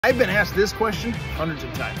I've been asked this question hundreds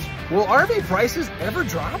of times. Will RV prices ever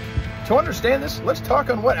drop? To understand this, let's talk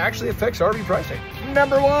on what actually affects RV pricing.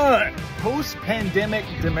 Number one, post-pandemic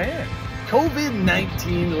demand.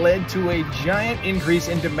 COVID-19 led to a giant increase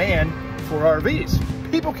in demand for RVs.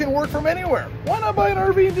 People can work from anywhere. Why not buy an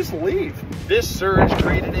RV and just leave? This surge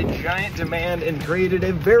created a giant demand and created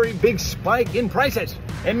a very big spike in prices.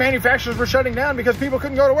 And manufacturers were shutting down because people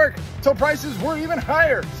couldn't go to work. So prices were even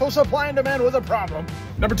higher. So supply and demand was a problem.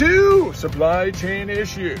 Number two, supply chain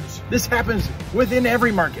issues. This happens within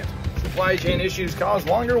every market. Supply chain issues cause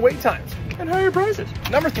longer wait times and higher prices.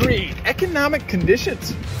 Number three, economic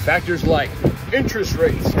conditions. Factors like interest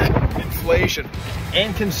rates, inflation,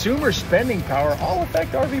 and consumer spending power all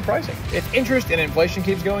affect RV pricing. If interest and inflation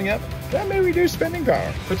keeps going up, that may reduce spending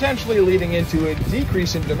power, potentially leading into a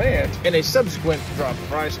decrease in demand and a subsequent drop in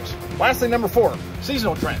prices. Lastly, number four,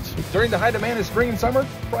 seasonal trends. During the high demand of spring and summer,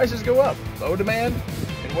 prices go up. Low demand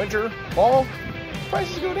in winter, fall,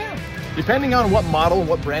 prices go down. Depending on what model and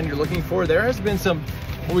what brand you're looking for, there has been some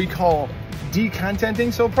what we call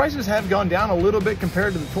decontenting, so prices have gone down a little bit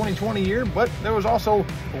compared to the 2020 year, but there was also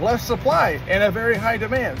less supply and a very high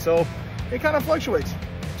demand, so it kind of fluctuates.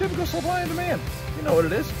 Typical supply and demand. You know what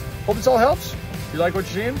it is. Hope this all helps. If you like what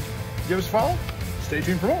you're seeing, give us a follow. Stay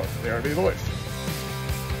tuned for more. The RV Voice.